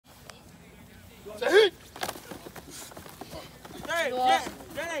That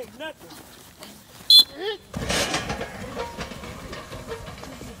ain't nothing.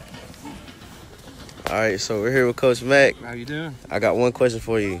 All right, so we're here with Coach Mack. How you doing? I got one question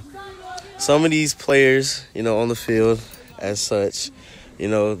for you. Some of these players, on the field as such,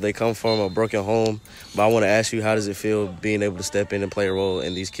 they come from a broken home. But I want to ask you, how does it feel being able to step in and play a role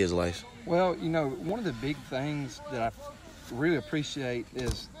in these kids' lives? Well, one of the big things that I really appreciate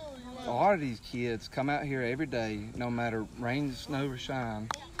is a lot of these kids come out here every day, no matter rain, snow, or shine,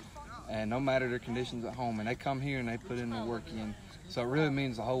 and no matter their conditions at home, and they come here and they put in the work in. So it really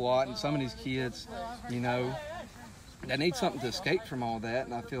means a whole lot. And some of these kids, they need something to escape from all that.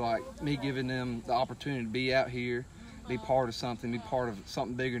 And I feel like me giving them the opportunity to be out here, be part of something, be part of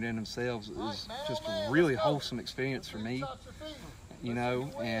something bigger than themselves is just a really wholesome experience for me,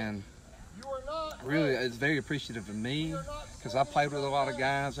 and really it's very appreciative of me because I played with a lot of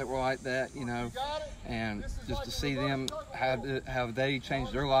guys that were like that, and just to see them, how they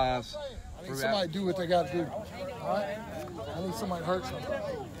changed their lives. I need somebody to do what they got to do, all right? I need somebody to hurt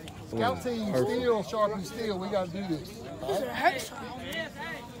somebody. Scout team, steel, sharpen steel, we got to do this. All right?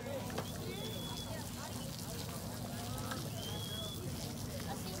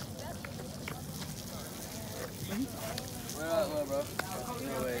 Well, bro. You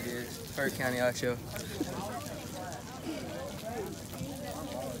know what it is. First County Art Show.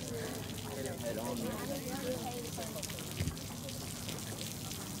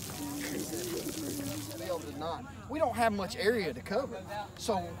 We don't have much area to cover.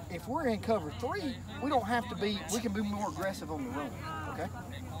 So if we're in cover 3, we don't have to be, we can be more aggressive on the run, okay?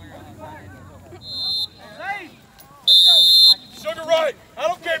 Sugar right. I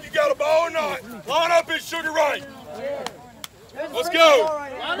don't care if you got a ball or not. Line up in Sugar right. Let's go.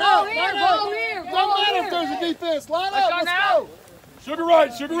 Line up, line up. Don't matter if there's a defense. Line up, let's go. Sugar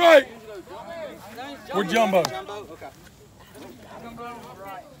right, Sugar right. We're Jumbo. Okay.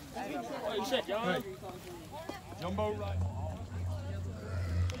 Hey. Jumbo right.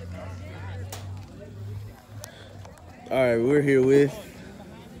 All right, we're here with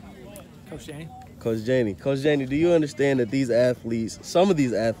Coach Janie. Coach Janie. Coach Janie, do you understand that some of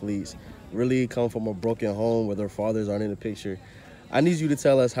these athletes, really come from a broken home where their fathers aren't in the picture? I need you to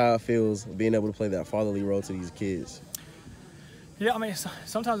tell us how it feels being able to play that fatherly role to these kids. Yeah, I mean,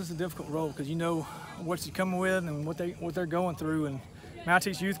 sometimes it's a difficult role because you know what you're coming with and what they're going through. And I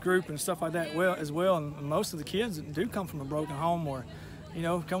teach youth group and stuff like that as well. And most of the kids do come from a broken home, or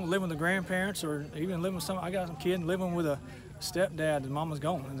come live with the grandparents, or even living with some. I got some kid living with a stepdad, and mama's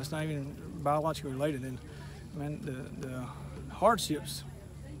gone, and it's not even biologically related. And man, the hardships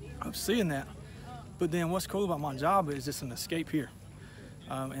of seeing that. But then what's cool about my job is it's an escape here,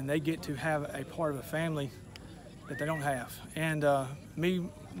 and they get to have a part of a family that they don't have. And I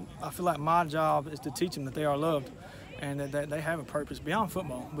feel like my job is to teach them that they are loved and that they have a purpose beyond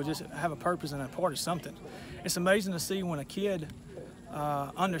football, but just have a purpose and a part of something. It's amazing to see when a kid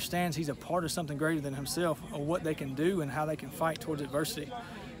understands he's a part of something greater than himself, or what they can do and how they can fight towards adversity.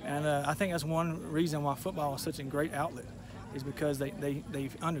 And I think that's one reason why football is such a great outlet, is because they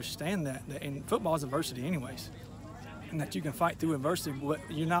understand that and football is adversity anyways, and that you can fight through adversity, but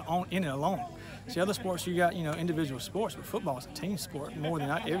you're not in it alone. See, other sports you got individual sports, but football is a team sport more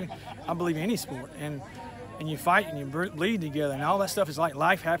than I believe any sport. And you fight and you bleed together, and all that stuff is like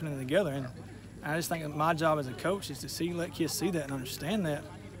life happening together. And I just think that my job as a coach is to let kids see that and understand that,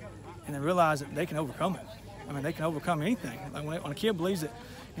 and then realize that they can overcome it. I mean, they can overcome anything. Like when a kid believes it,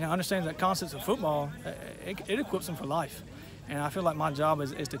 understands that concepts of football, it equips them for life. And I feel like my job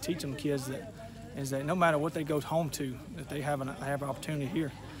is to teach them kids that no matter what they go home to, that they have an opportunity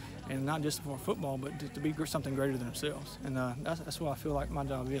here, and not just for football, but to be something greater than themselves. And that's what I feel like my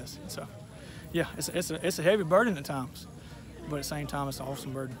job is. And so, yeah, it's a heavy burden at times, but at the same time, it's an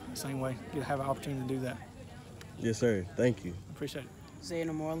awesome burden. The same way, you have an opportunity to do that. Yes, sir. Thank you. Appreciate it.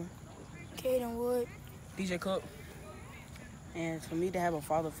 Zayna Moreland. Caden Wood. DJ Cook. And for me to have a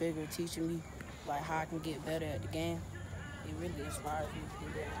father figure teaching me like how I can get better at the game, it really inspires me to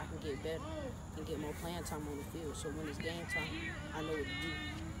think that I can get better and get more playing time on the field. So when it's game time, I know what to do.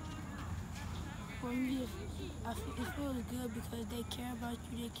 For me, it feels good because they care about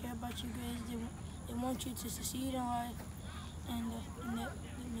you. They care about your grades. They want you to succeed in life, and that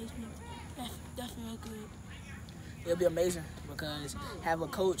makes me that's real good. It'll be amazing because having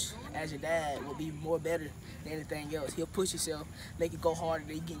a coach as your dad will be more better than anything else. He'll push yourself, make you go harder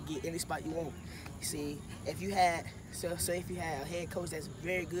than you can get any spot you want. You see, if you had a head coach that's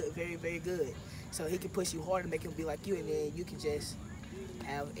very good, very, very good, so he can push you harder, make him be like you, and then you can just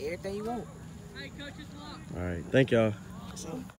have everything you want. All right. Thank y'all. So.